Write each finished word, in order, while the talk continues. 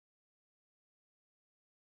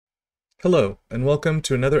Hello, and welcome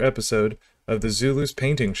to another episode of the Zulu's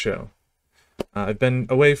Painting Show. I've been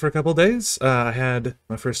away for a couple days. I had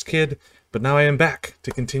my first kid, but now I am back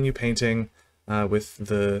to continue painting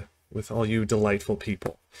with all you delightful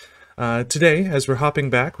people. Today, as we're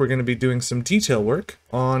hopping back, we're going to be doing some detail work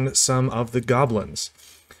on some of the goblins.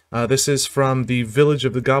 This is from the Village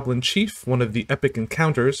of the Goblin Chief, one of the epic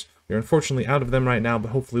encounters. We're unfortunately out of them right now,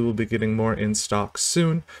 but hopefully we'll be getting more in stock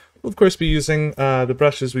soon. We'll of course be using the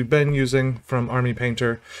brushes we've been using from Army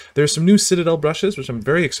Painter. There's some new Citadel brushes, which I'm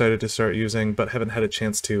very excited to start using, but haven't had a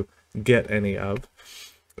chance to get any of.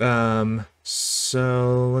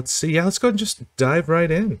 So let's see. Yeah, let's go ahead and just dive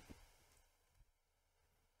right in.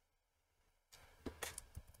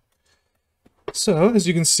 So, as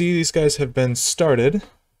you can see, these guys have been started.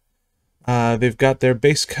 They've got their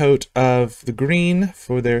base coat of the green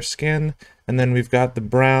for their skin, and then we've got the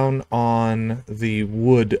brown on the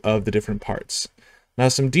wood of the different parts. Now,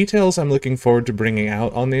 some details I'm looking forward to bringing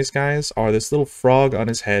out on these guys are this little frog on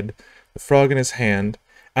his head, the frog in his hand,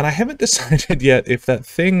 and I haven't decided yet if that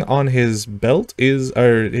thing on his belt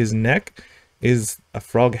or his neck is a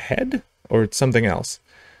frog head or something else.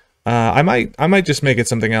 I might just make it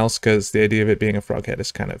something else because the idea of it being a frog head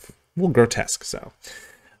is kind of, well, grotesque, so.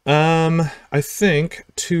 I think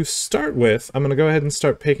to start with, I'm going to go ahead and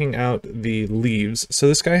start picking out the leaves. So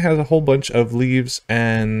this guy has a whole bunch of leaves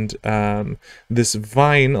and this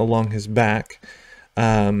vine along his back.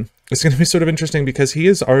 It's going to be sort of interesting because he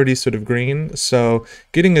is already sort of green, so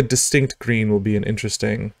getting a distinct green will be an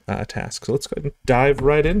interesting task. So let's go ahead and dive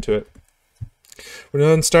right into it. We're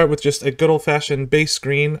going to start with just a good old-fashioned base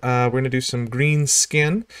green. We're going to do some green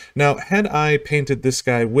skin. Now, had I painted this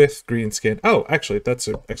guy with green skin... Oh, actually, that's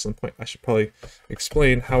an excellent point. I should probably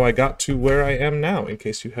explain how I got to where I am now, in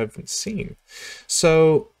case you haven't seen.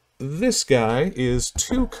 So, this guy is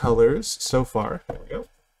two colors so far. There we go.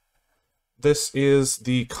 This is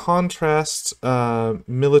the Contrast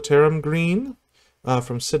Militarum Green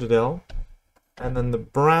from Citadel. And then the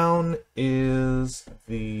brown is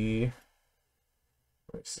the...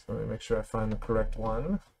 Let me make sure I find the correct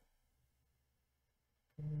one.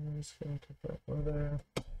 I'm just going to take that one there.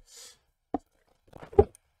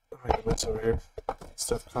 Alright, what's over here?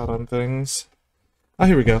 Stuff caught on things. Oh,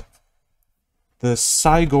 here we go. The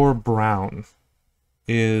Sigor Brown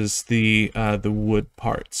is the wood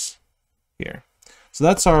parts here. So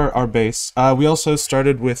that's our base. We also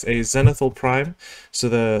started with a zenithal prime. So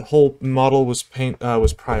the whole model was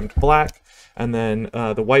primed black, and then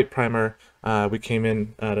the white primer. We came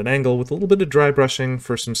in at an angle with a little bit of dry brushing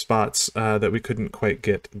for some spots that we couldn't quite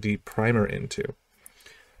get the primer into.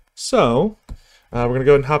 So, we're going to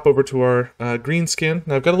go ahead and hop over to our green skin.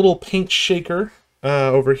 Now, I've got a little paint shaker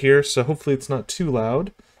over here, so hopefully it's not too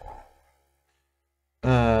loud.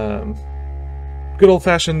 Good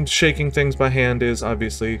old-fashioned shaking things by hand is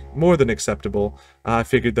obviously more than acceptable. I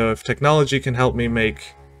figured, though, if technology can help me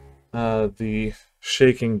make the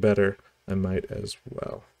shaking better, I might as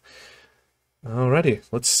well. Alrighty,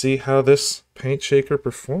 let's see how this paint shaker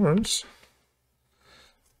performs.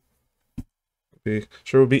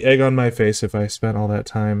 Sure would be egg on my face if I spent all that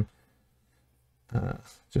time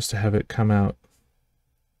just to have it come out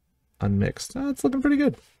unmixed. It's looking pretty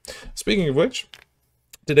good. Speaking of which,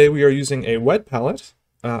 today we are using a wet palette.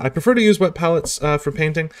 I prefer to use wet palettes for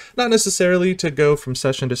painting, not necessarily to go from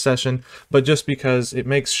session to session, but just because it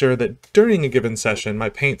makes sure that during a given session my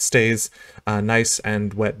paint stays nice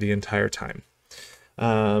and wet the entire time.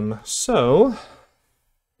 So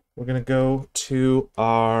we're going to go to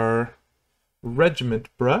our regiment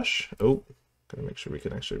brush. Oh, gotta make sure we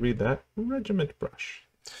can actually read that. Regiment brush.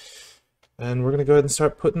 And we're going to go ahead and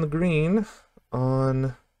start putting the green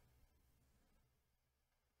on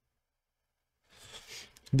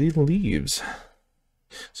the leaves.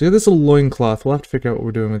 So you have this little loincloth. We'll have to figure out what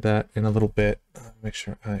we're doing with that in a little bit. Make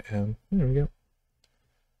sure I am. There we go.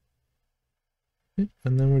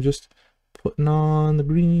 And then we're just putting on the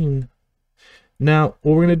green. Now,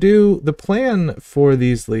 what we're going to do, the plan for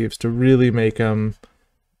these leaves to really make them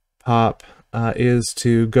pop is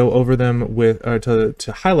to go over them with, or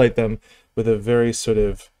to highlight them with a very sort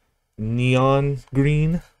of neon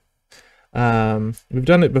green. We've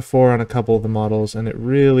done it before on a couple of the models, and it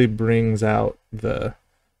really brings out the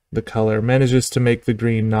color. Manages to make the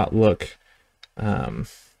green not look, not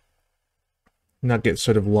get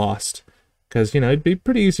sort of lost. Because, you know, it'd be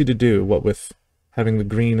pretty easy to do, what with having the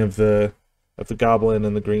green of the goblin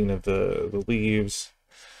and the green of the leaves.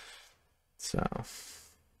 So.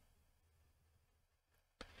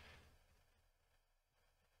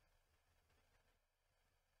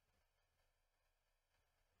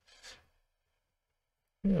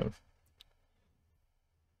 Yeah.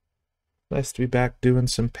 Nice to be back doing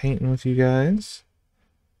some painting with you guys.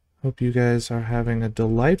 Hope you guys are having a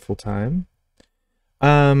delightful time.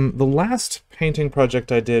 The last painting project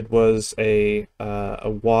I did was a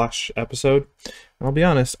wash episode. And I'll be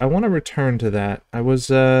honest, I want to return to that. I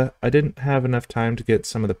didn't have enough time to get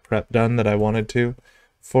some of the prep done that I wanted to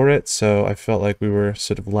for it, so I felt like we were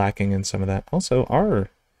sort of lacking in some of that. Also, our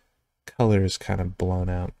color is kind of blown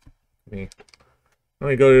out. Let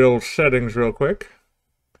me go to the old settings real quick.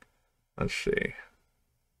 Let's see.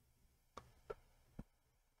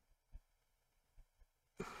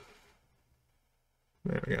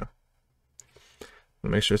 There we go.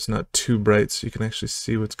 Make sure it's not too bright so you can actually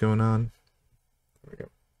see what's going on. There we go.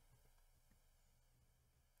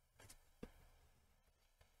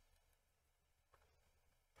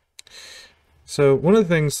 So one of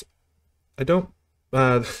the things I don't,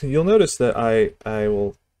 you'll notice that I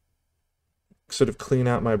will sort of clean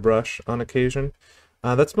out my brush on occasion.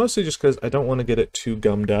 That's mostly just because I don't want to get it too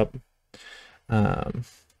gummed up.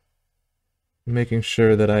 Making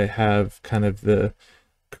sure that I have kind of the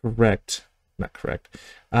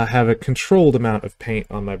have a controlled amount of paint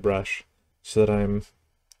on my brush so that I'm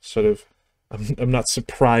not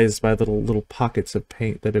surprised by little pockets of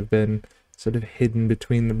paint that have been sort of hidden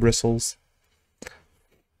between the bristles.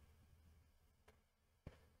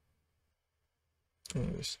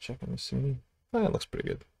 I'm just checking to see. Oh, that looks pretty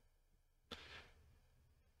good.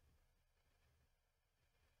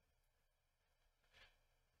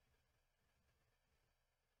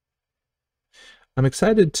 I'm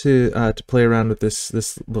excited to play around with this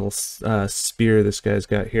little spear this guy's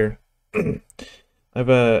got here. I have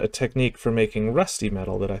a technique for making rusty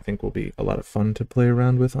metal that I think will be a lot of fun to play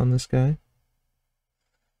around with on this guy.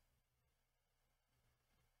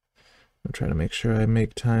 I'm trying to make sure I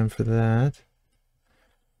make time for that.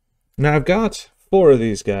 Now I've got 4 of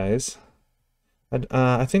these guys.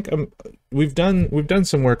 I think we've done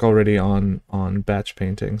some work already on batch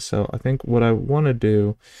painting, so I think what I want to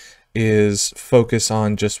do is focus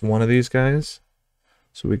on just one of these guys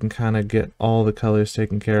so we can kind of get all the colors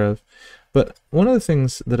taken care of. But one of the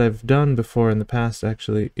things that I've done before in the past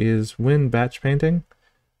actually is when batch painting,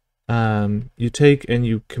 you take and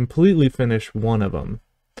you completely finish one of them.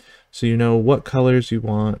 So you know what colors you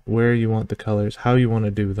want, where you want the colors, how you want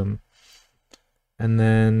to do them. And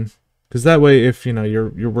then, because that way if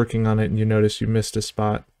you're working on it and you notice you missed a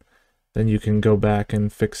spot, then you can go back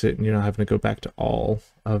and fix it and you're not having to go back to all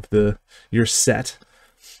of your set.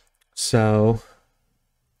 So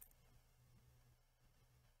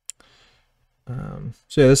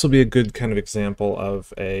yeah, this will be a good kind of example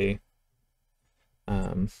of a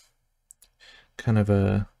kind of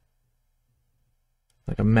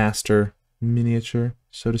like a master miniature,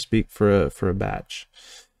 so to speak, for a batch.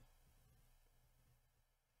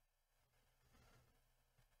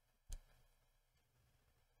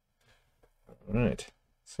 All right,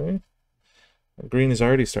 see, green is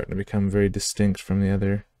already starting to become very distinct from the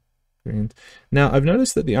other greens. Now I've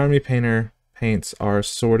noticed that the Army Painter paints are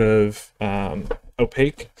sort of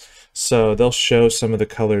opaque, so they'll show some of the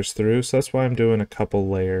colors through. So that's why I'm doing a couple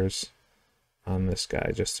layers on this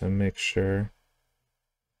guy, just to make sure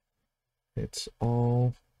it's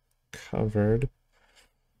all covered.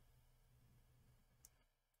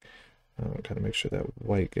 I'll kind of make sure that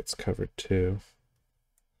white gets covered too.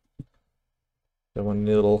 Don't want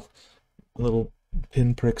any little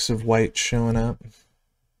pinpricks of white showing up.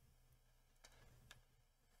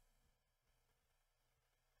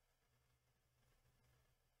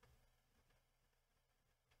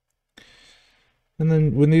 And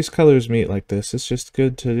then when these colors meet like this, it's just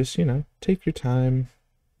good to just, take your time.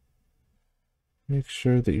 Make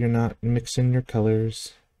sure that you're not mixing your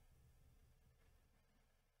colors.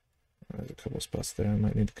 There's a couple spots there I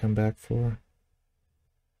might need to come back for.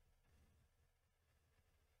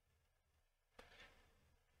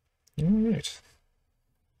 All right.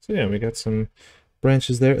 So yeah, we got some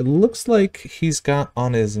branches there. It looks like he's got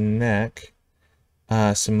on his neck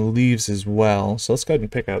some leaves as well. So let's go ahead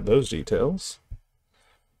and pick out those details.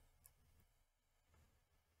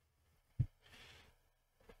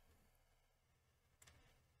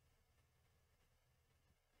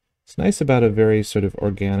 What's nice about a very sort of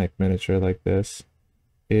organic miniature like this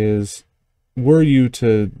is, were you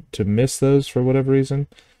to miss those for whatever reason,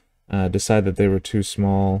 decide that they were too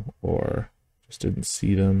small or just didn't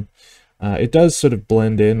see them, it does sort of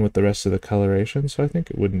blend in with the rest of the coloration, so I think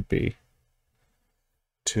it wouldn't be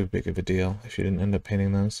too big of a deal if you didn't end up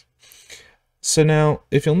painting those. So now,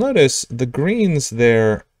 if you'll notice, the greens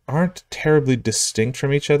there aren't terribly distinct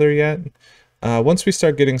from each other yet. Once we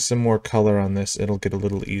start getting some more color on this, it'll get a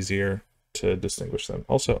little easier to distinguish them.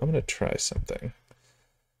 Also, I'm going to try something.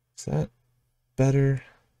 Is that better?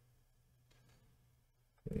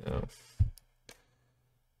 No.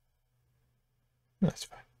 That's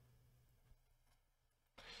fine.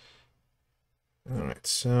 Alright,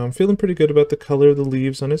 so I'm feeling pretty good about the color of the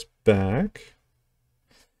leaves on his back.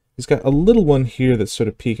 He's got a little one here that's sort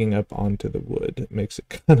of peeking up onto the wood. It makes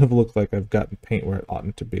it kind of look like I've gotten paint where it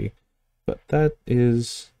oughtn't to be. But that's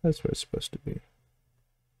where it's supposed to be.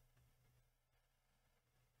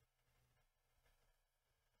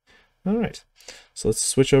 Alright, so let's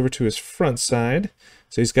switch over to his front side.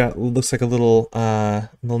 So he's got, looks like a little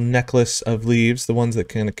necklace of leaves, the ones that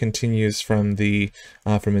kind of continues from the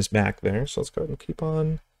from his back there. So let's go ahead and keep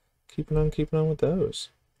on with those.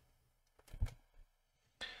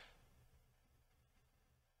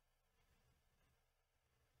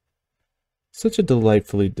 Such a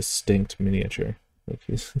delightfully distinct miniature. Like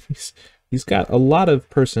he's got a lot of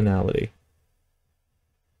personality.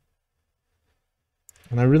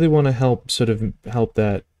 And I really want to help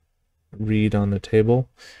that read on the table.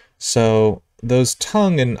 So those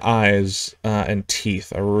tongue and eyes and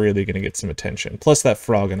teeth are really going to get some attention. Plus that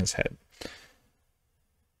frog in his head.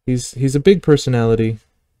 He's a big personality,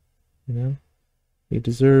 you know. He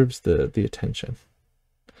deserves the attention.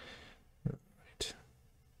 All right.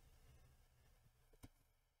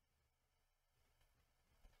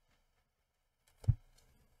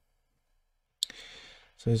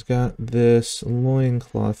 So he's got this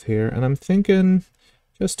loincloth here, and I'm thinking,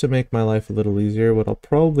 just to make my life a little easier, what I'll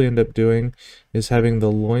probably end up doing is having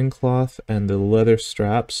the loincloth and the leather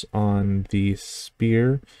straps on the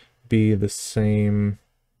spear be the same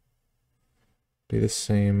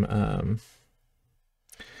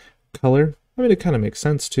color. I mean, it kind of makes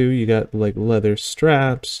sense too. You got like leather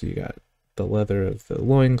straps, you got the leather of the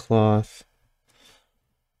loincloth.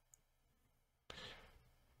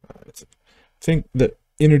 I think that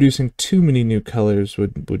introducing too many new colors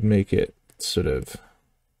would make it sort of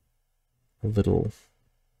a little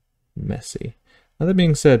messy. Now that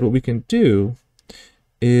being said, what we can do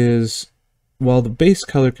is, while the base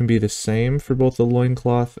color can be the same for both the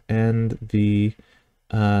loincloth and the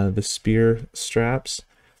spear straps,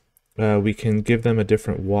 we can give them a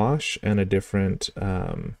different wash and a different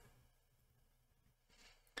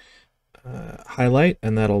highlight,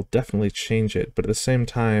 and that'll definitely change it. But at the same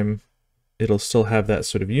time, it'll still have that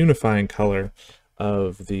sort of unifying color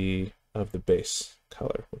of the base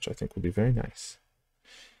color, which I think will be very nice.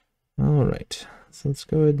 All right, so let's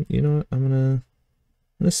go ahead. You know what? I'm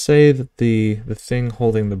gonna say that the thing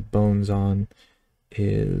holding the bones on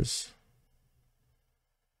is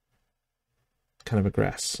kind of a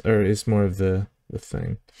grass, or is more of the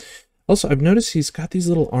thing. Also, I've noticed he's got these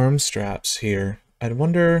little arm straps here. I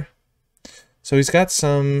wonder. So he's got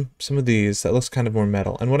some of these that looks kind of more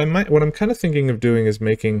metal. And what I'm kind of thinking of doing is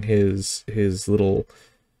making his little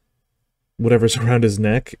whatever's around his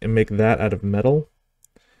neck and make that out of metal,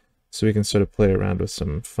 so we can sort of play around with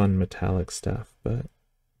some fun metallic stuff. But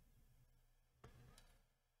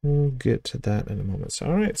we'll get to that in a moment. So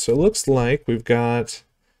all right, so it looks like we've got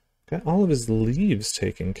all of his leaves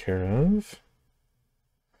taken care of.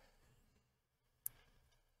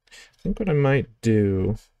 I think what I might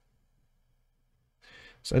do.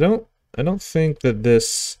 So I don't think that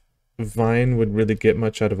this vine would really get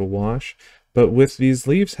much out of a wash, but with these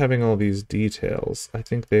leaves having all these details, I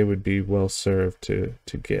think they would be well served to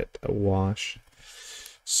get a wash.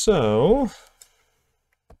 So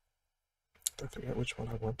I forget which one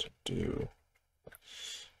I want to do.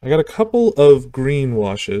 I got a couple of green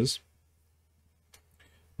washes.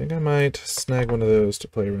 I think I might snag one of those to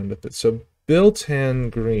play around with it. So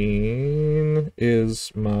Biltan green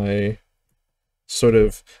is my sort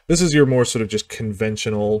of, this is your more sort of just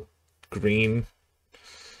conventional green.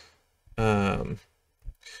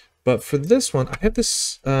 But for this one, I have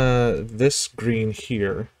this this green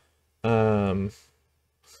here. Colia?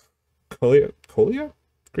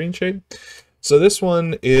 Green shade? So this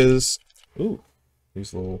one is, ooh,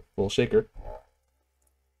 use a little shaker.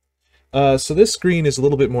 So this green is a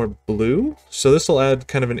little bit more blue, so this will add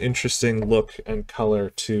kind of an interesting look and color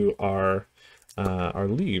to our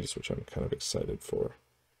leaves, which I'm kind of excited for.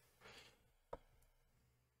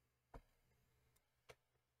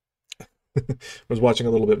 I was watching a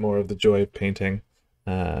little bit more of The Joy of Painting,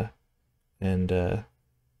 so I'm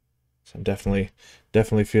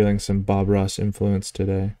definitely feeling some Bob Ross influence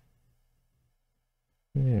today.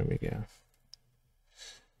 There we go.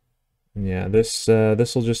 Yeah, this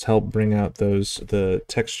will just help bring out the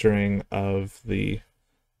texturing of the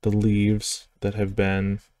leaves that have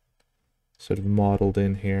been sort of modeled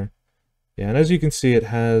in here. Yeah, and as you can see, it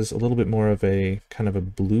has a little bit more of a kind of a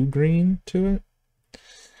blue-green to it.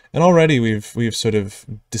 And already we've sort of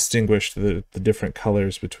distinguished the different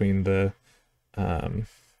colors between the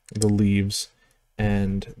leaves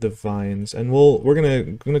and the vines, and we're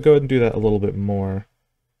gonna go ahead and do that a little bit more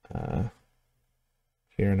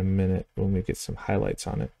here in a minute when we get some highlights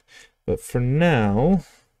on it. But for now,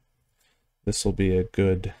 this will be a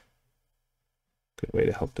good way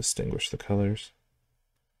to help distinguish the colors.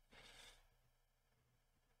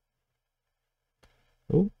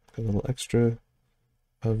 Oh, got a little extra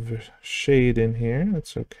of shade in here.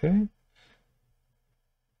 That's okay.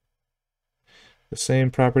 The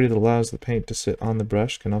same property that allows the paint to sit on the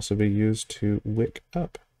brush can also be used to wick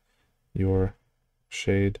up your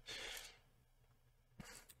shade.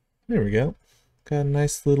 There we go. Got a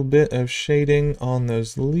nice little bit of shading on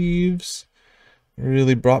those leaves.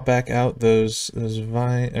 Really brought back out those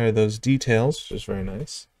details, which is very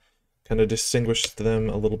nice. Kind of distinguished them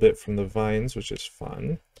a little bit from the vines, which is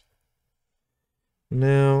fun.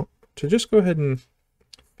 Now, to just go ahead and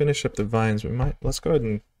finish up the vines, let's go ahead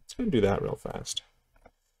and do that real fast.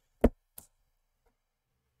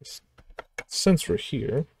 Since we're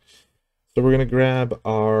here, so we're going to grab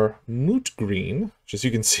our moot green, which as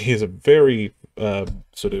you can see is a very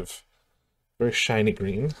very shiny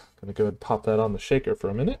green. I'm going to go ahead and pop that on the shaker for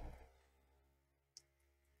a minute.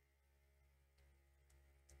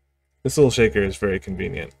 This little shaker is very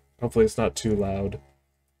convenient. Hopefully it's not too loud,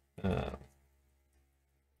 but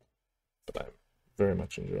I'm very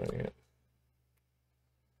much enjoying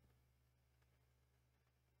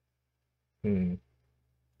it.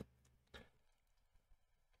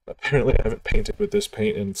 Apparently I haven't painted with this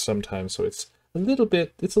paint in some time, so it's a little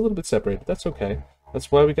bit separated. That's okay.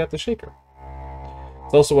 That's why we got the shaker.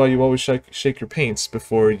 It's also why you always shake your paints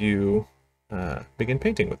before you begin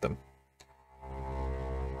painting with them.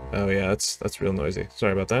 Oh yeah, that's real noisy.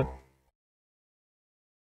 Sorry about that.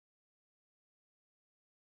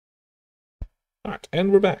 Alright,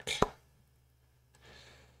 and we're back.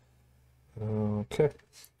 Okay,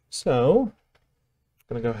 so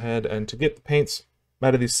I'm gonna go ahead and to get the paints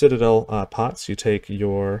out of these Citadel pots, you take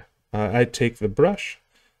your, I take the brush,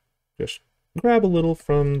 just grab a little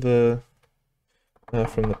from the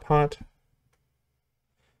pot,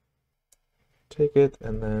 take it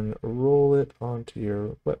and then roll it onto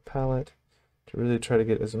your wet palette to really try to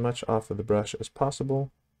get as much off of the brush as possible.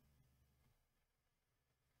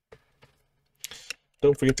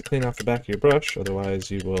 Don't forget to clean off the back of your brush, otherwise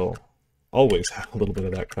you will always have a little bit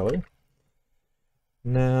of that color.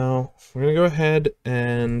 Now, we're going to go ahead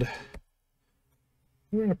and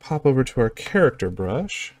we're going to pop over to our character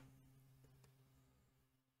brush.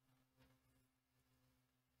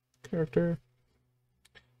 Character.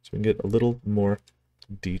 So we can get a little more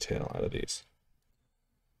detail out of these.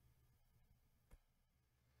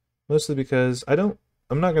 Mostly because I'm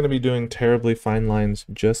not going to be doing terribly fine lines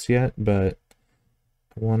just yet, but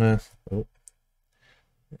I want to, oh,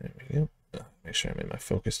 there we go. Make sure I'm in my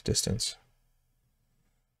focus distance.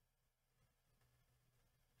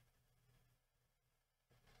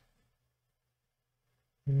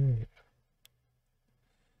 There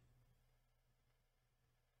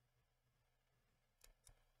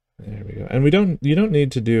we go. And you don't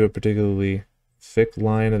need to do a particularly thick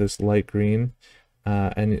line of this light green.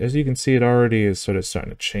 And as you can see, it already is sort of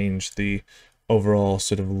starting to change the overall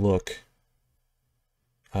sort of look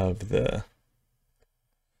of the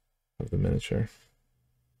miniature.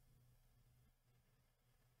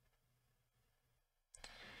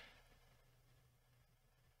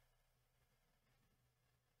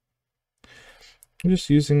 I'm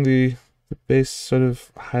just using the base sort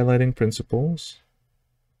of highlighting principles.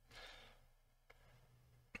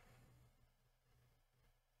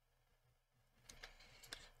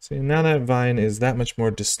 See, now that vine is that much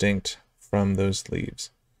more distinct from those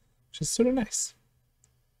leaves, which is sort of nice.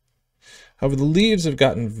 However, the leaves have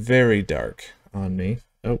gotten very dark on me.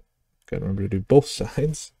 Oh, gotta remember to do both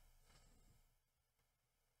sides.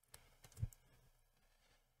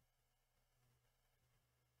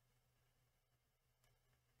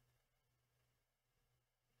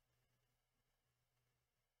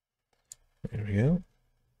 There we go.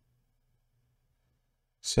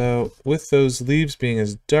 So with those leaves being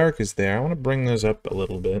as dark as they are, I want to bring those up a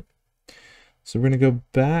little bit. So we're going to go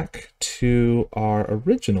back to our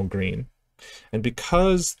original green. And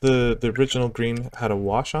because the original green had a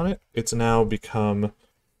wash on it, it's now become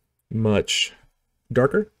much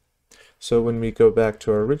darker. So when we go back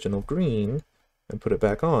to our original green and put it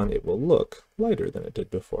back on, it will look lighter than it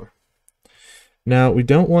did before. Now, we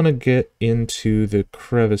don't want to get into the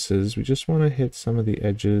crevices. We just want to hit some of the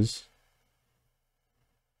edges.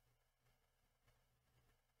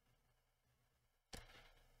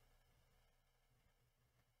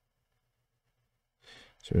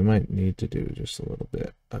 So we might need to do just a little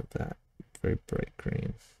bit of that very bright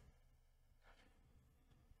green.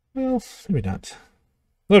 Well, maybe not.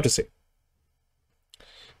 We'll have to see.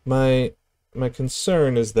 My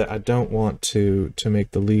concern is that I don't want to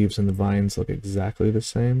make the leaves and the vines look exactly the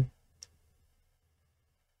same.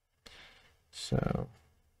 So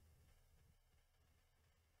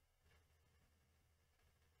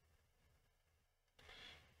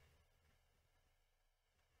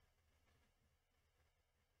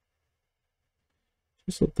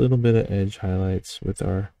just a little bit of edge highlights with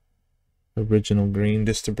our original green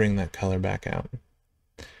just to bring that color back out.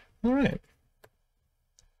 All right.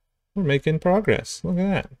 We're making progress. Look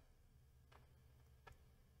at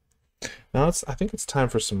that. Now I think it's time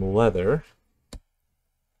for some leather.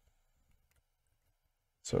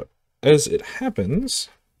 So as it happens,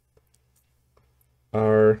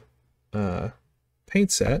 our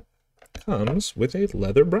paint set comes with a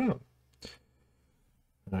leather brown.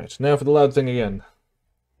 All right, now for the loud thing again.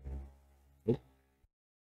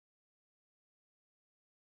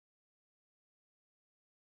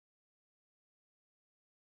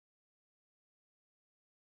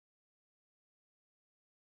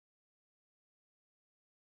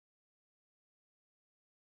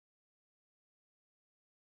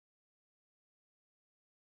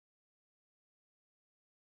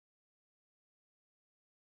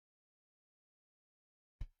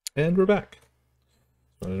 And we're back.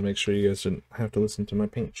 Wanted to make sure you guys didn't have to listen to my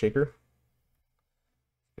paint shaker.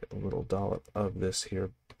 Get a little dollop of this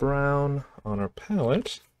here brown on our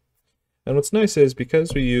palette. And what's nice is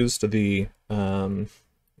because we used the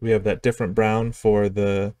we have that different brown for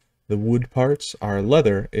the wood parts, our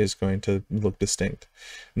leather is going to look distinct.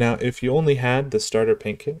 Now, if you only had the starter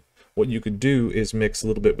paint kit, what you could do is mix a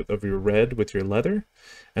little bit of your red with your leather,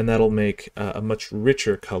 and that'll make a much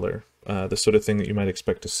richer color, the sort of thing that you might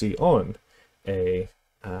expect to see on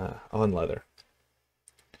on leather.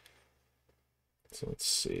 So let's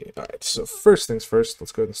see. All right, so first things first,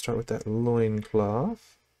 let's go ahead and start with that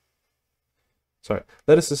loincloth. Sorry,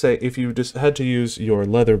 that is to say, if you just had to use your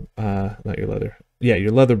leather, not your leather, yeah,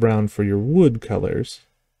 your leather brown for your wood colors,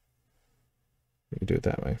 you can do it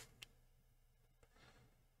that way.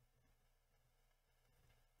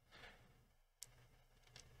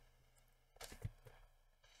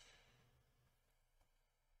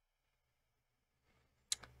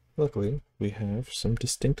 Luckily, we have some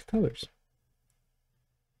distinct colors.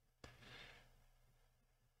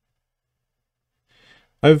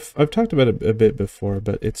 I've talked about it a bit before,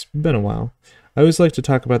 but it's been a while. I always like to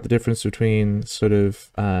talk about the difference between sort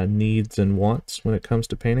of needs and wants when it comes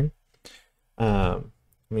to painting. I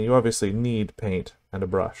mean, you obviously need paint and a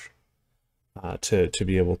brush to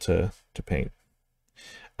be able to paint.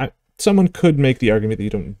 Someone could make the argument that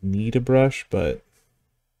you don't need a brush, but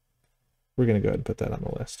we're going to go ahead and put that on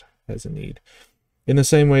the list as a need. In the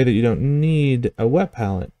same way that you don't need a wet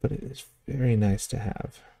palette, but it is very nice to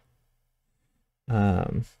have.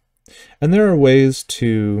 And there are ways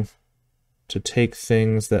to take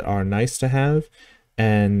things that are nice to have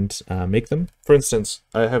and make them. For instance,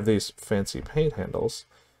 I have these fancy paint handles,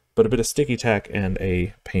 but a bit of sticky tack and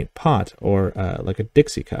a paint pot or like a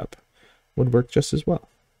Dixie cup would work just as well.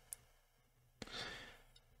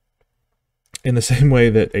 In the same way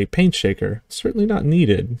that a paint shaker, certainly not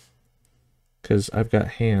needed, because I've got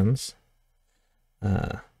hands,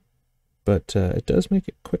 but it does make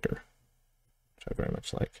it quicker, which I very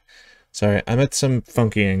much like. Sorry, I'm at some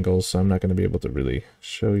funky angles, so I'm not going to be able to really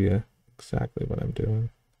show you exactly what I'm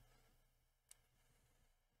doing.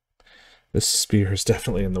 This spear is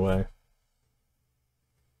definitely in the way.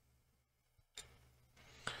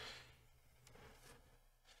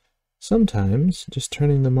 Sometimes just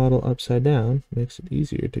turning the model upside down makes it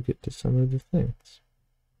easier to get to some of the things.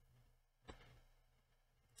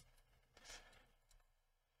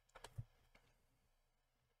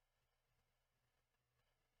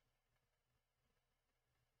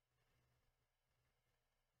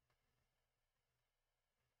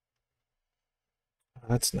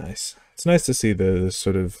 That's nice. It's nice to see the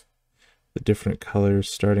sort of the different colors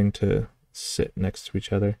starting to sit next to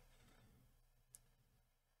each other.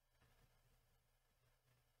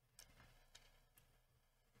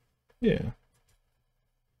 Yeah.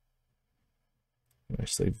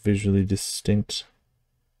 Nicely visually distinct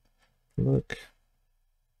look.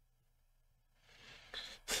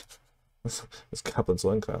 This Goblin's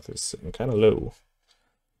loincloth is sitting kind of low.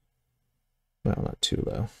 Well, not too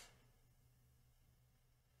low.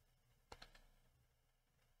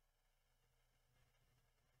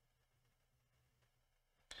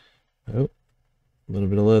 Oh, a little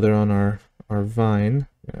bit of leather on our vine.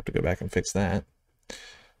 I'm gonna have to go back and fix that.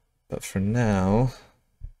 But for now,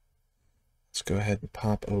 let's go ahead and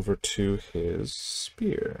pop over to his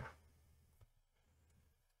spear.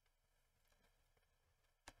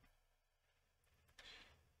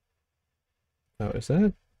 Oh, is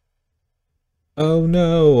that? Oh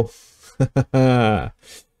no!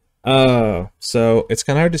 Oh, so it's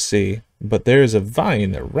kind of hard to see, but there's a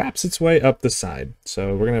vine that wraps its way up the side.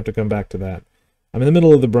 So we're gonna have to come back to that. I'm in the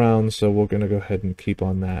middle of the brown, so we're gonna go ahead and keep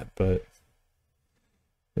on that, but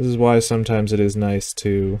this is why sometimes it is nice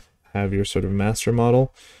to have your sort of master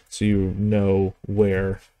model, so you know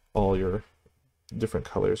where all your different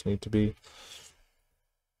colors need to be.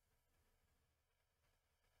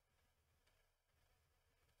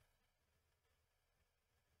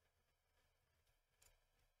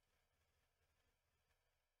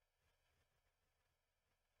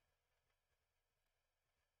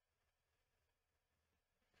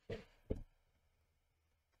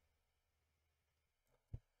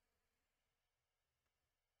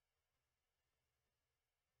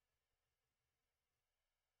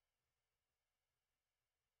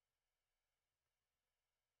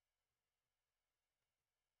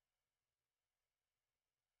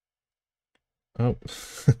 Oh,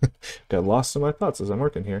 got lost in my thoughts as I'm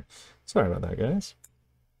working here. Sorry about that, guys.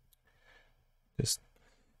 Just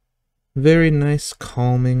very nice,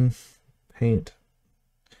 calming paint.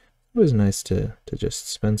 Always nice to just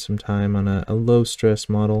spend some time on a low stress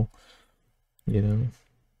model, you know,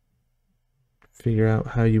 figure out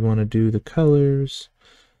how you want to do the colors,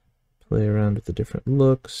 play around with the different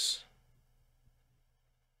looks.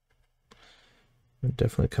 I'm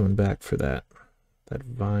definitely coming back for that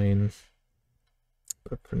vine.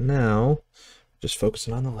 But for now, just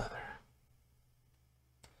focusing on the leather.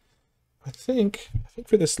 I think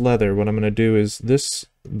for this leather, what I'm going to do is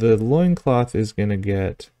the loincloth is going to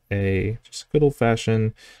get a just good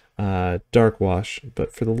old-fashioned dark wash.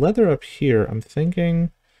 But for the leather up here, I'm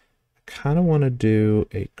thinking I kind of want to do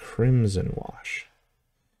a crimson wash.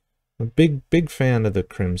 I'm a big fan of the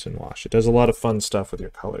crimson wash. It does a lot of fun stuff with your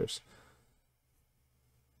colors.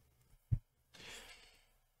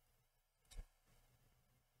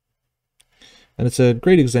 And it's a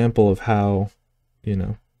great example of how, you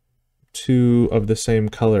know, two of the same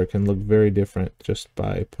color can look very different just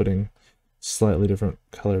by putting slightly different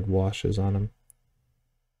colored washes on them.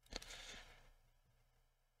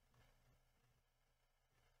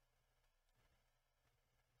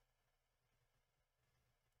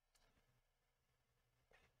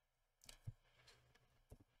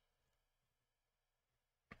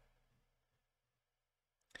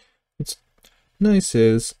 What's nice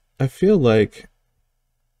is I feel like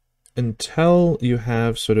until you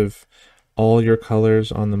have sort of all your colors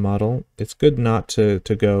on the model, it's good not to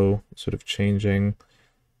go sort of changing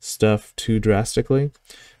stuff too drastically,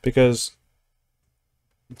 because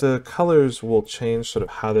the colors will change sort of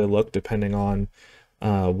how they look depending on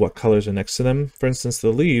what colors are next to them. For instance,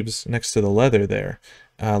 the leaves next to the leather there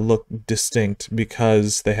look distinct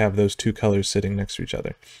because they have those two colors sitting next to each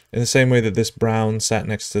other. In the same way that this brown sat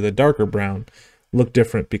next to the darker brown look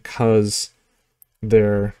different because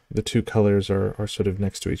the two colors are sort of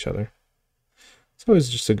next to each other. It's always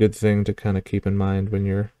just a good thing to kind of keep in mind when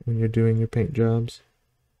you're doing your paint jobs.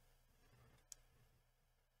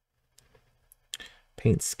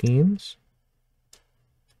 Paint schemes.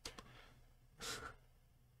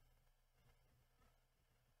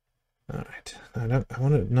 All right, I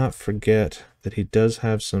want to not forget that he does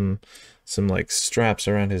have some like straps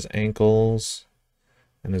around his ankles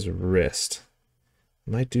and his wrist.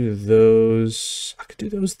 Might do those. I could do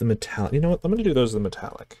those the metallic. You know what? I'm gonna do those the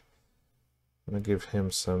metallic. I'm gonna give him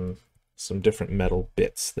some different metal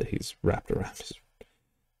bits that he's wrapped around his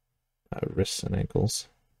wrists and ankles.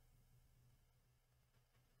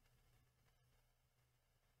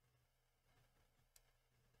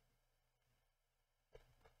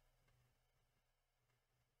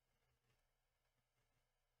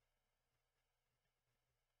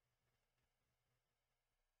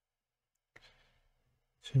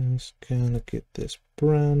 Just gonna get this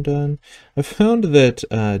brown done. I found that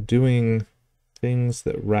doing things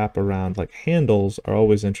that wrap around, like handles, are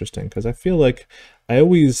always interesting, because I feel like I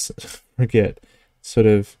always forget sort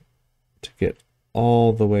of to get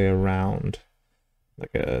all the way around,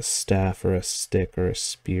 like a staff or a stick or a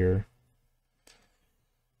spear.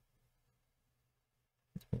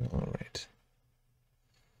 All right.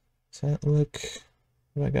 Does that look...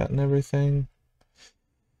 Have I gotten everything?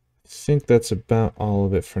 I think that's about all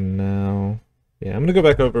of it for now. Yeah, I'm gonna go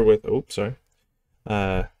back over with... Oh, sorry.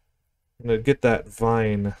 I'm gonna get that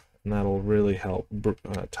vine, and that'll really help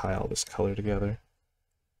tie all this color together.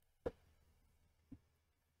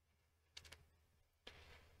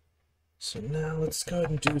 So now let's go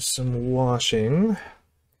ahead and do some washing.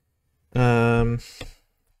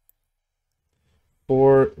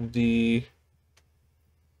 For the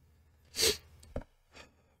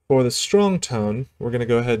strong tone, we're going to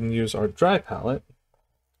go ahead and use our dry palette.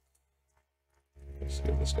 Let's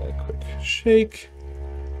give this guy a quick shake.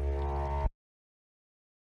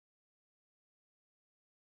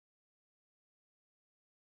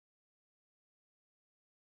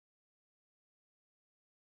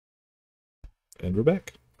 And we're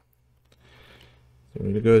back. So we're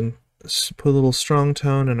going to go ahead and put a little strong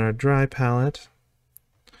tone in our dry palette.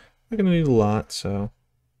 We're going to need a lot, so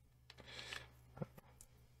I'm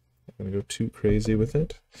going to go too crazy with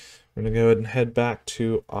it. We're going to go ahead and head back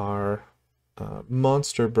to our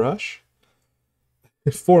monster brush.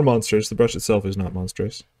 4 monsters. The brush itself is not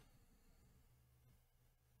monstrous.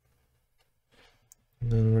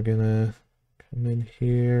 And then we're going to come in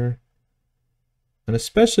here. And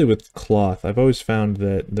especially with cloth, I've always found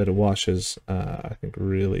that it washes, I think,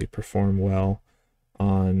 really perform well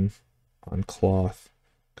on cloth,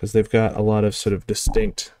 because they've got a lot of sort of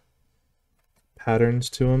distinct patterns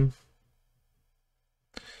to them.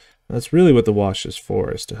 And that's really what the wash is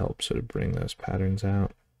for, is to help sort of bring those patterns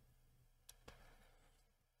out.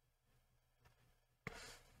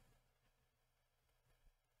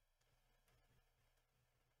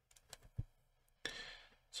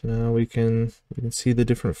 So now we can see the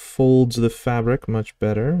different folds of the fabric much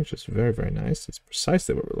better, which is very, very nice. It's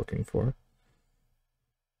precisely what we're looking for.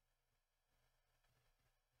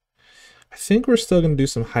 I think we're still going to do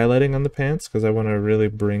some highlighting on the pants because I want to really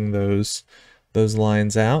bring those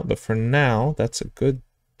lines out. But for now, that's a good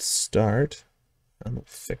start. A little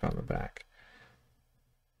thick on the back.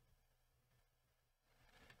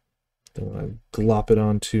 Don't want to glop it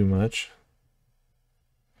on too much.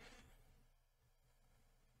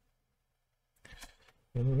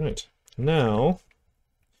 All right, now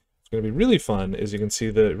it's going to be really fun. Is you can see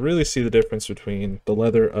really see the difference between the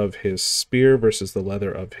leather of his spear versus the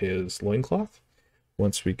leather of his loincloth.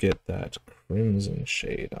 Once we get that crimson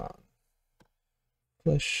shade on,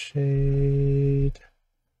 flesh shade,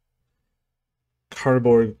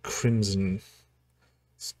 cardboard crimson.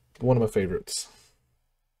 It's one of my favorites.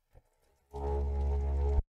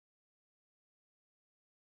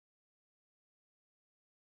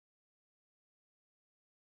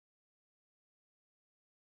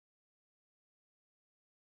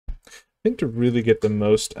 I think to really get the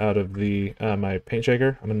most out of the my paint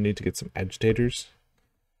shaker, I'm going to need to get some agitators.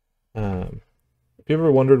 If you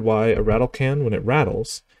ever wondered why a rattle can, when it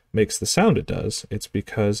rattles, makes the sound it does, it's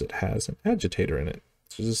because it has an agitator in it.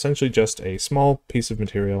 This is essentially just a small piece of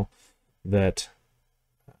material that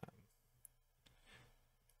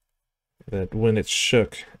when it's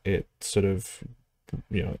shook, it sort of,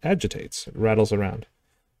 agitates, it rattles around.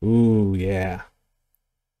 Ooh, yeah.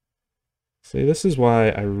 See, this is why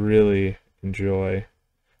I really enjoy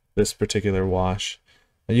this particular wash.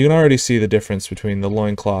 And you can already see the difference between the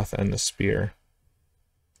loincloth and the spear.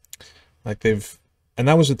 And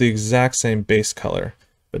that was with the exact same base color.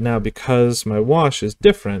 But now because my wash is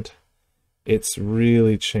different, it's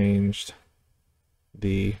really changed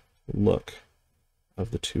the look of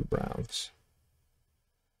the two browns.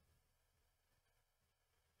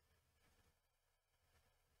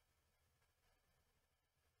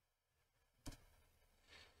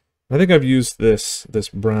 I think I've used this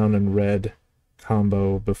brown and red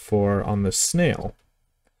combo before on the snail.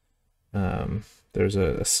 There's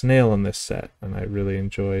a snail in this set, and I really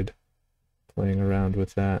enjoyed playing around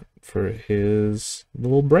with that for his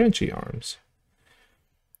little branchy arms.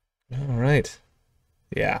 All right.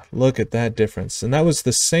 Yeah, look at that difference. And that was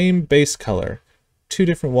the same base color, 2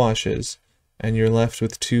 different washes, and you're left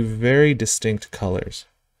with 2 very distinct colors.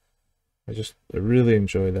 I really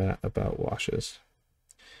enjoy that about washes.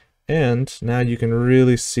 And now you can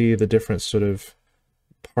really see the different sort of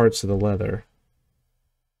parts of the leather.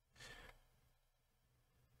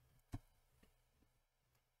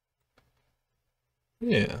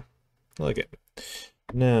 Yeah, I like it.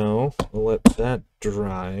 Now, I'll let that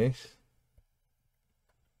dry.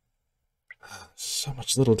 So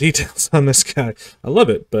much little details on this guy. I love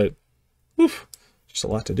it, but oof, just a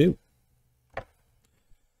lot to do.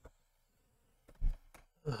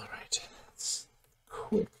 All right, let's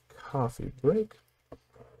quick coffee break.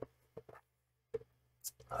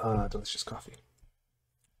 Delicious coffee.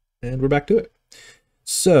 And we're back to it.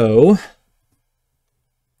 So,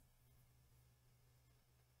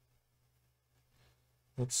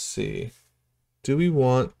 let's see. Do we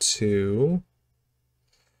want to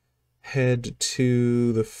head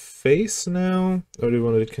to the face now, or do we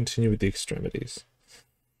want to continue with the extremities?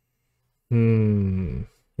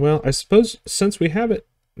 What Well, I suppose since we have it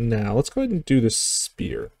now, let's go ahead and do the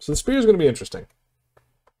spear. So the spear is going to be interesting.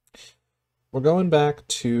 We're going back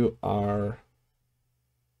to our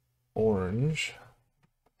orange.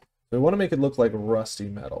 We want to make it look like rusty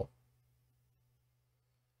metal.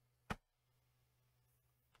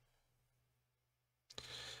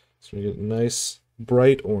 So we get a nice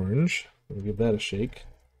bright orange. We'll give that a shake.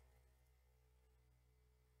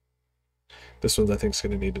 This one I think is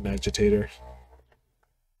going to need an agitator.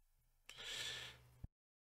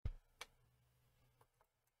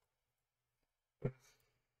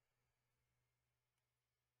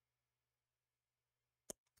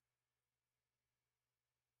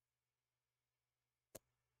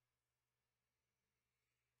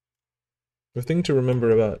 The thing to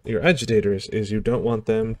remember about your agitators is you don't want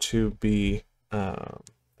them to be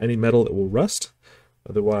any metal that will rust.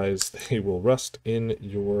 Otherwise, they will rust in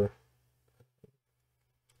your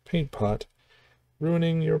paint pot,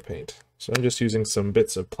 ruining your paint. So I'm just using some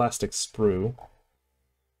bits of plastic sprue.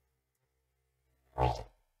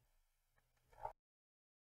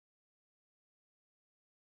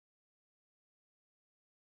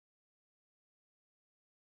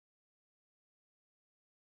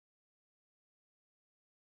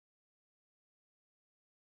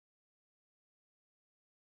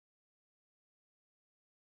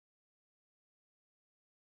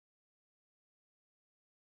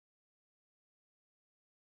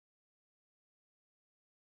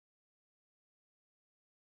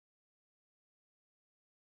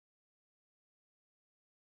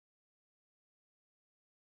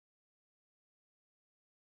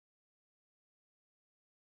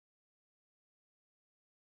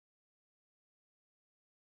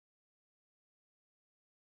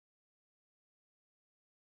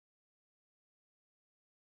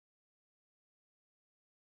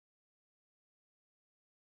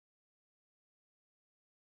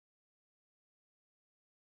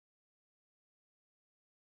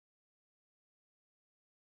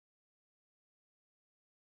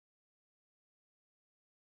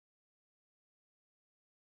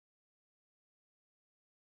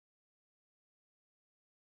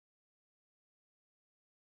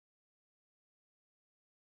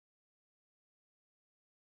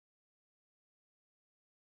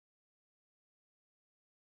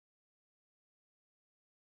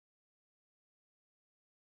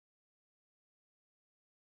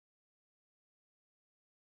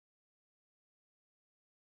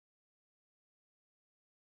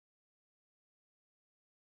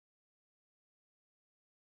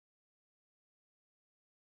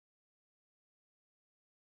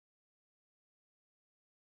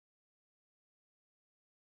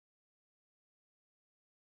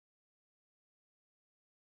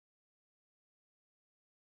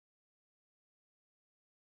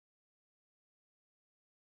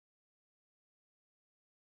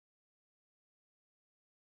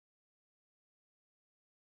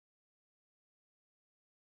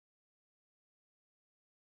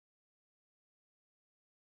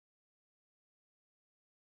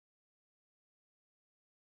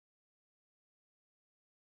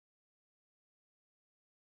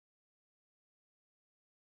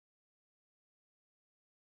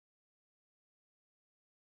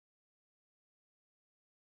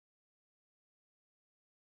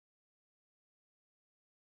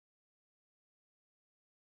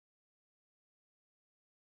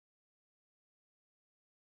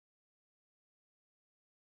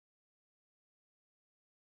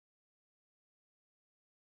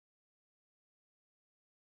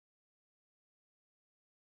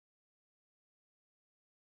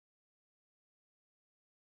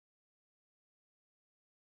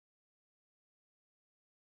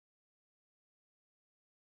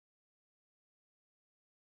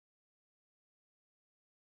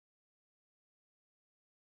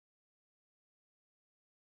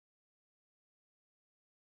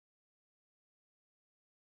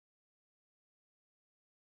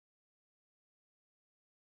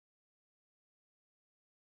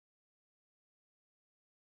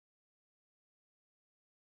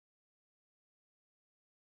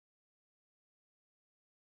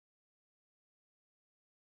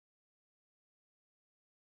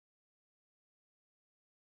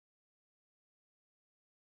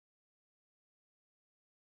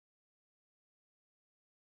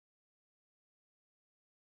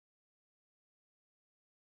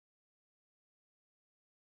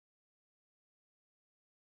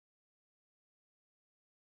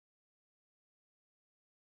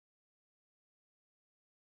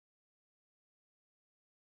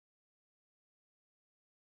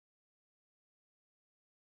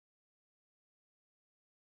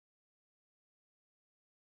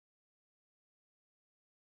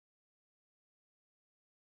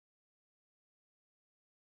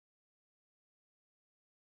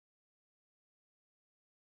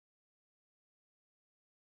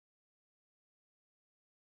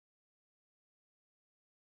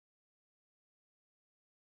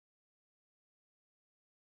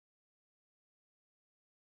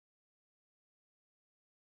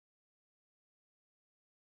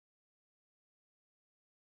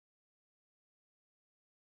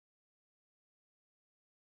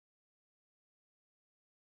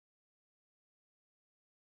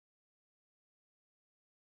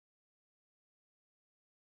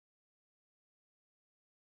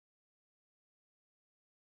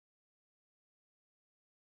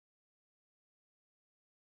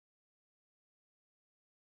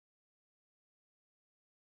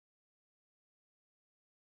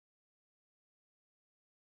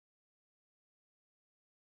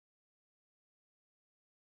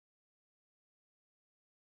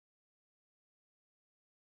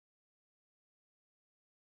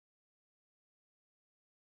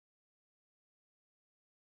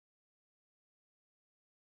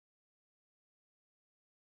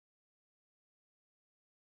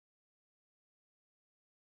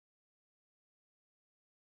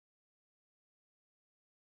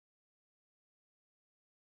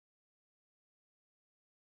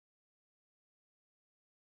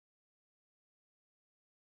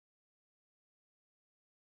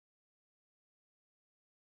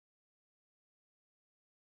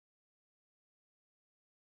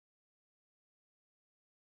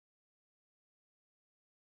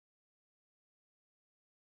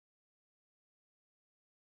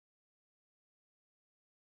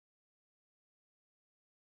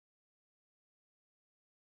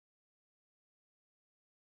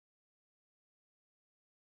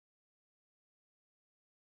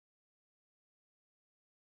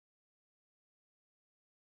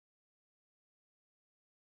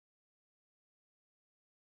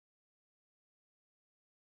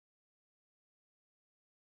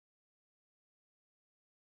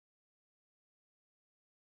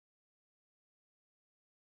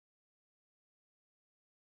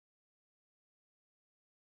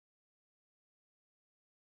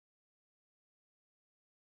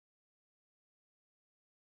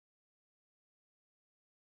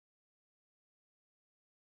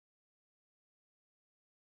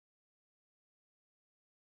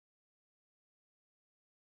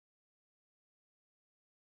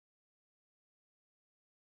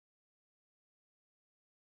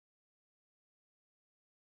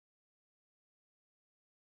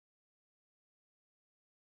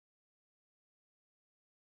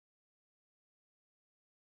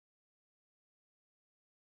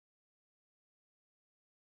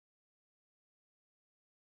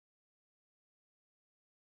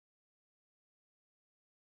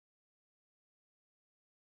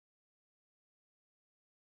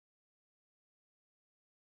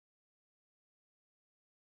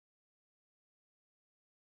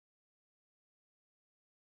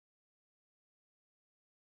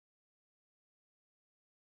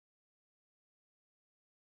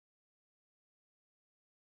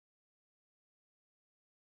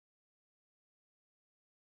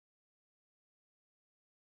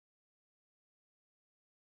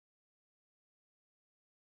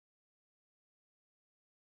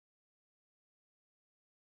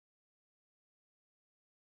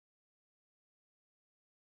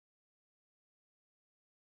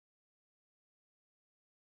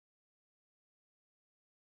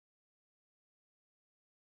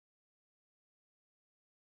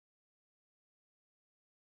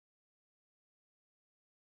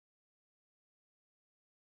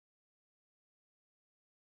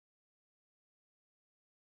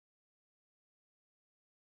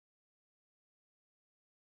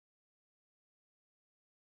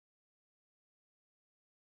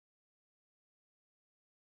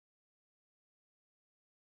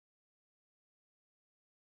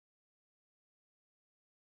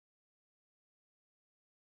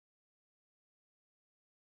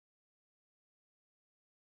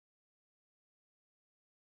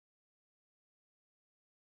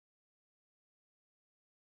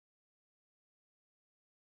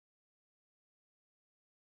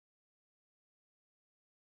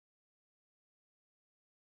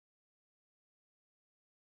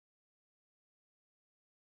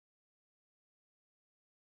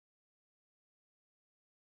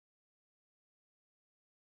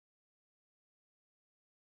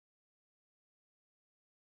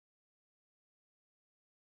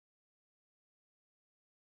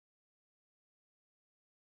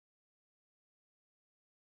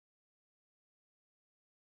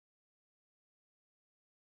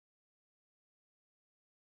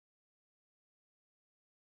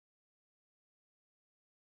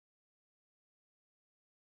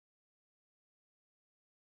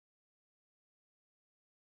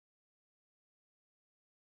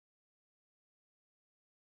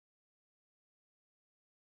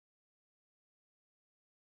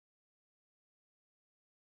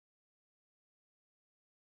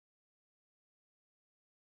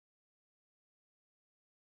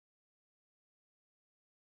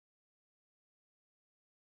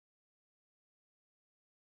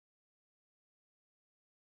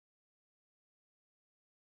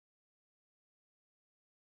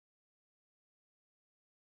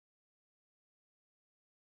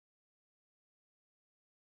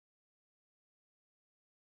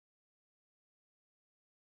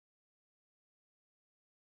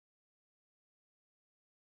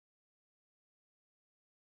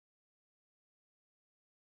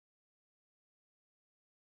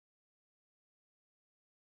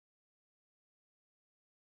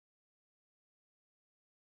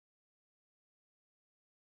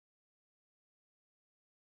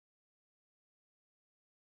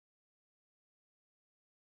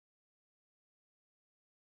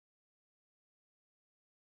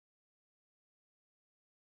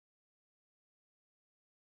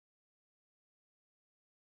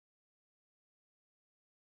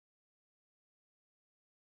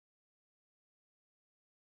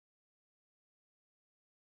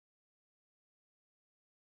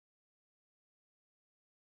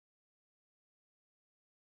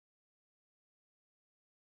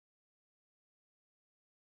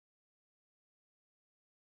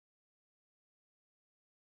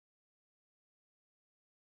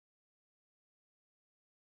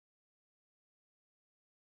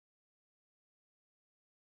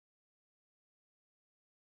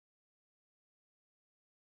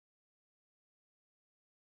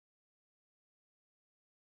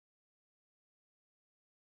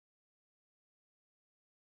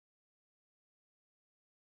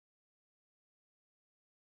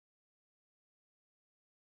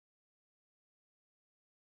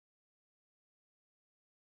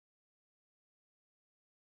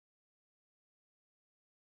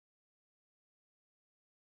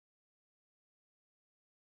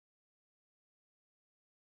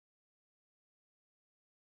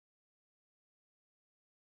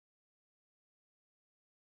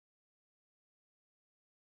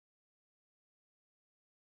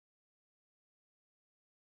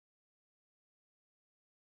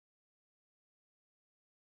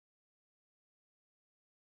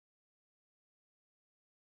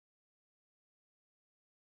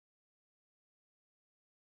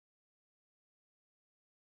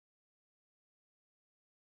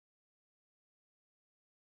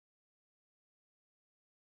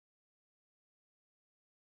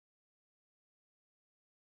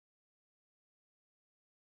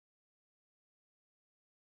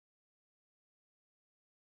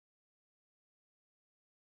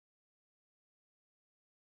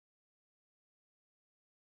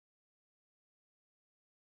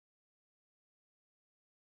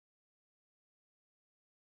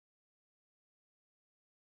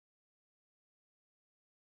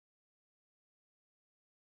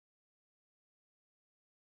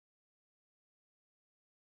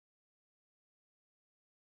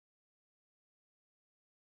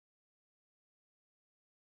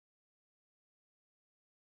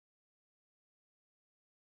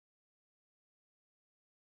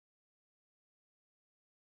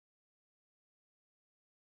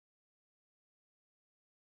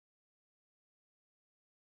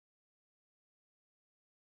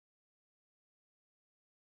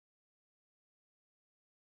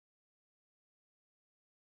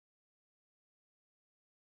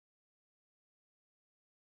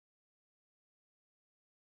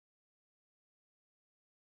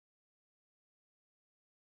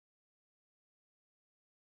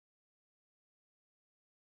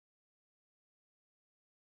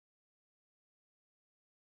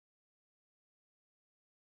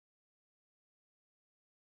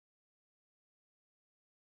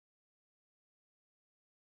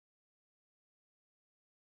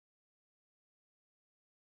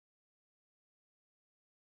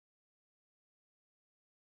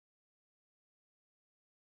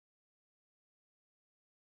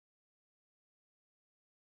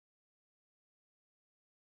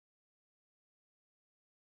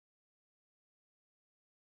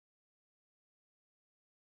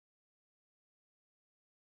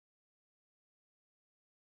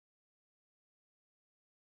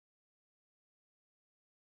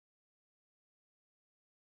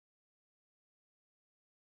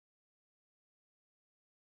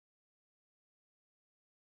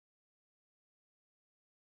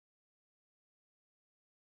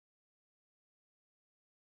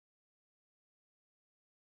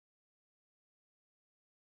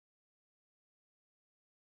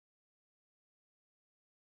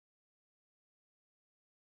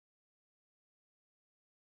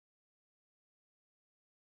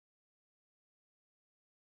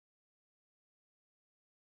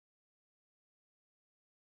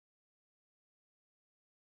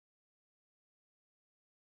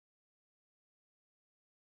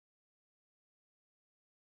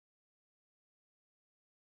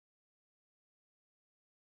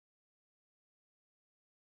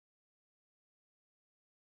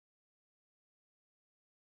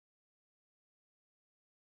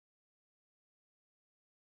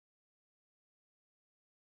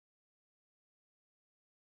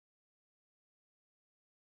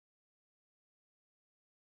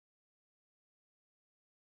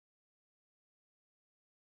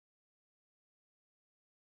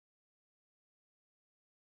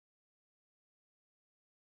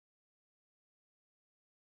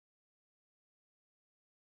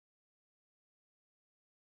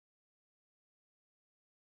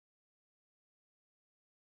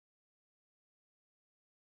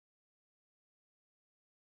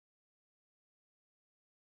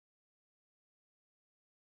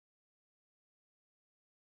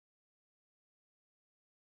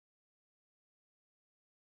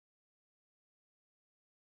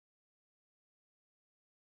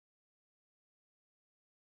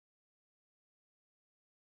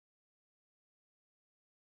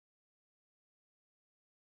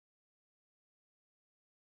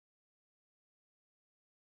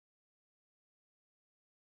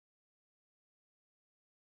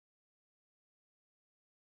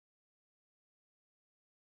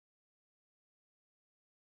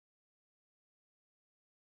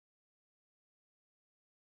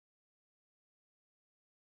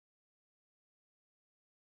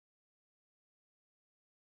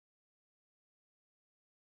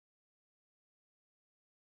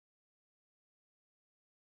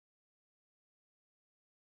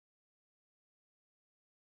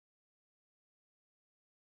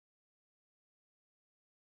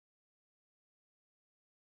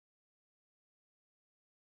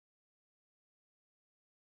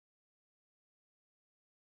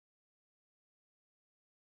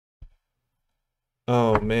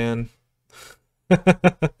 Oh, man.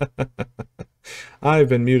 I've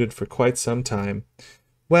been muted for quite some time.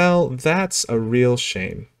 Well, that's a real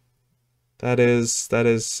shame. That is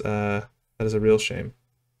a real shame.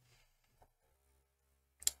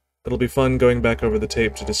 It'll be fun going back over the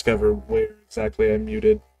tape to discover where exactly I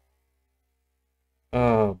muted.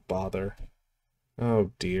 Oh, bother.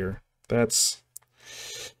 Oh, dear. That's...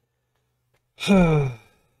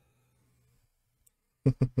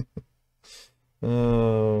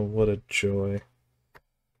 Oh, what a joy.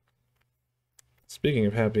 Speaking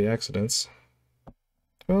of happy accidents,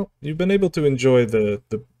 well, you've been able to enjoy the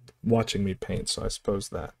watching me paint, so I suppose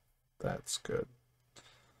that's good.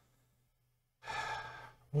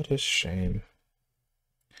 What a shame.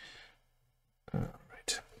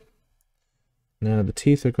 Alright. Now the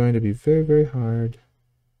teeth are going to be very, very hard.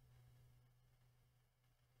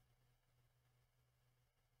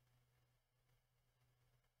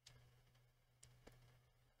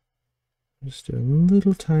 Just doing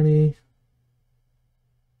little tiny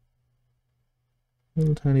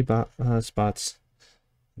spots.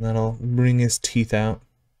 And that'll bring his teeth out.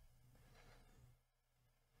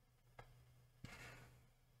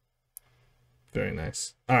 Very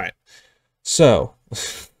nice. Alright. So,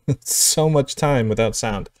 so much time without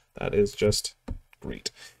sound. That is just great.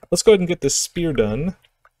 Let's go ahead and get this spear done,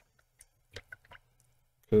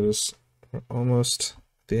 because we're almost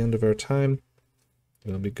at the end of our time.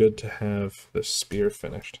 It'll be good to have this spear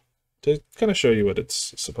finished, to kind of show you what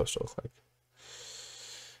it's supposed to look like.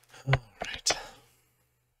 Alright.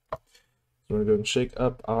 So we're going to go ahead and shake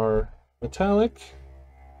up our metallic.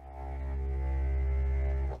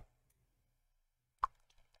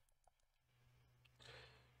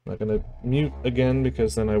 I'm not going to mute again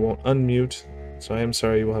because then I won't unmute, so I am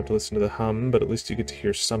sorry you will have to listen to the hum, but at least you get to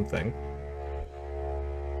hear something.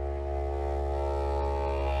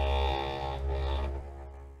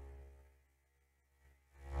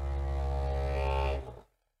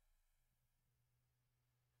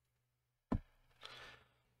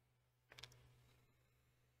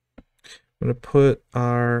 I'm going to put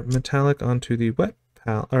our metallic onto the wet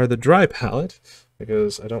palette, or the dry palette,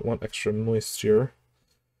 because I don't want extra moisture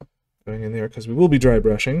going in there, because we will be dry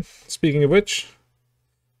brushing. Speaking of which,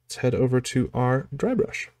 let's head over to our dry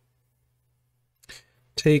brush.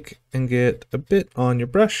 Take and get a bit on your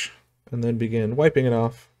brush, and then begin wiping it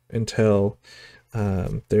off until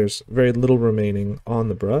there's very little remaining on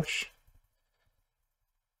the brush.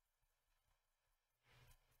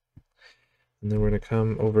 And then we're going to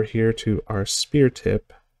come over here to our spear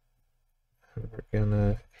tip, and we're going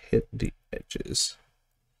to hit the edges.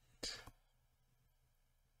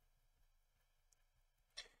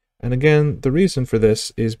 And again, the reason for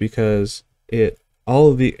this is because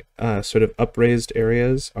all of the sort of upraised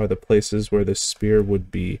areas are the places where the spear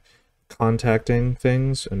would be contacting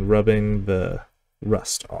things and rubbing the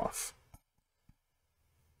rust off.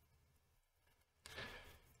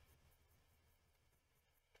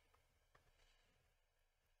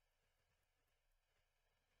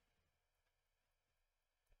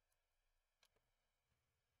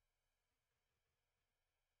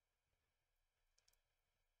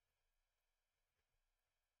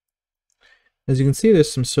 As you can see,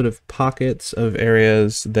 there's some sort of pockets of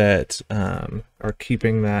areas that are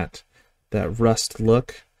keeping that rust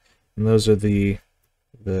look, and those are the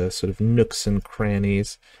sort of nooks and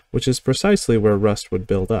crannies, which is precisely where rust would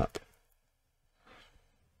build up.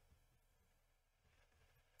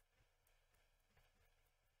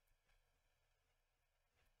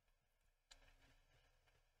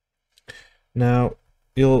 Now,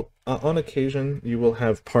 you'll on occasion you will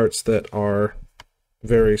have parts that are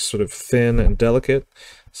very sort of thin and delicate,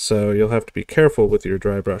 so you'll have to be careful with your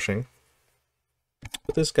dry brushing.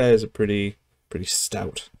 But this guy is a pretty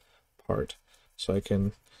stout part, so I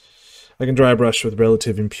can dry brush with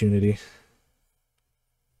relative impunity.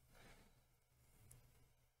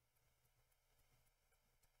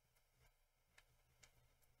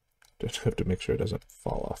 Just have to make sure it doesn't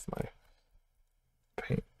fall off my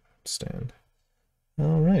paint stand.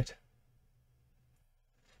 All right.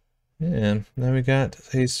 And now we got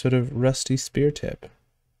a sort of rusty spear tip.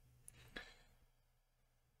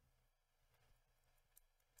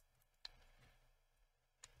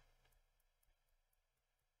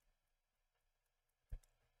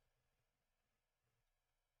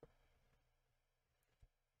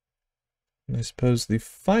 And I suppose the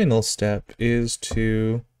final step is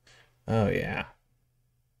to, oh yeah.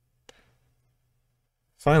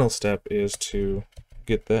 Final step is to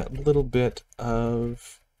get that little bit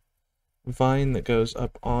of vine that goes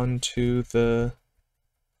up onto the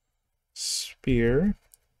spear.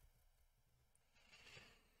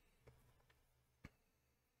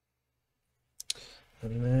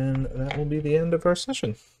 And then that will be the end of our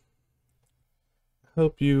session.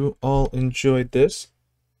 Hope you all enjoyed this.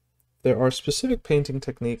 There are specific painting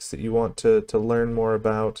techniques that you want to learn more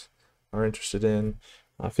about, are interested in,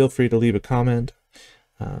 feel free to leave a comment.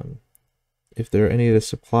 If there are any of the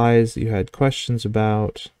supplies that you had questions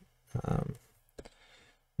about,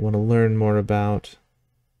 want to learn more about,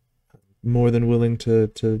 more than willing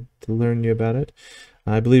to learn you about it.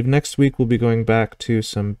 I believe next week we'll be going back to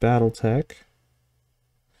some Battletech,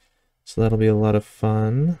 so that'll be a lot of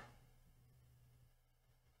fun.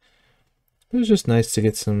 It was just nice to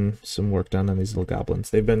get some work done on these little goblins.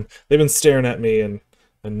 They've been staring at me and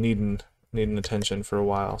needing attention for a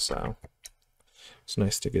while, so it's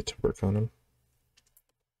nice to get to work on them.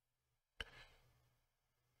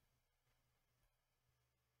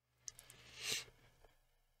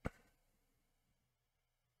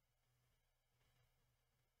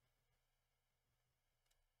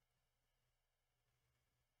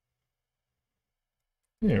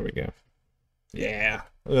 There we go. Yeah,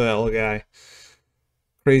 look at that little guy.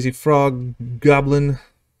 Crazy frog goblin.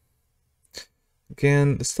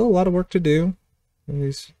 Again, there's still a lot of work to do.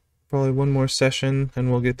 There's probably one more session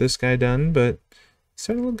and we'll get this guy done, but it's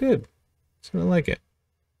starting to look good. So I like it.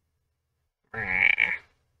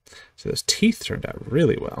 So those teeth turned out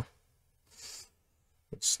really well.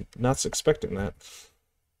 I was not expecting that.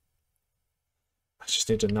 I just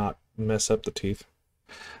need to not mess up the teeth.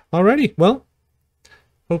 Alrighty, well,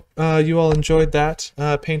 hope you all enjoyed that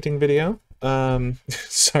painting video.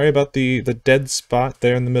 Sorry about the dead spot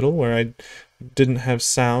there in the middle where I didn't have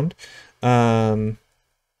sound. And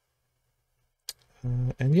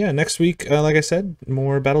yeah, next week, like I said,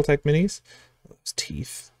 more Battletech minis. Those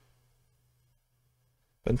teeth.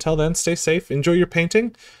 But until then, stay safe, enjoy your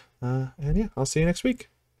painting, and yeah, I'll see you next week.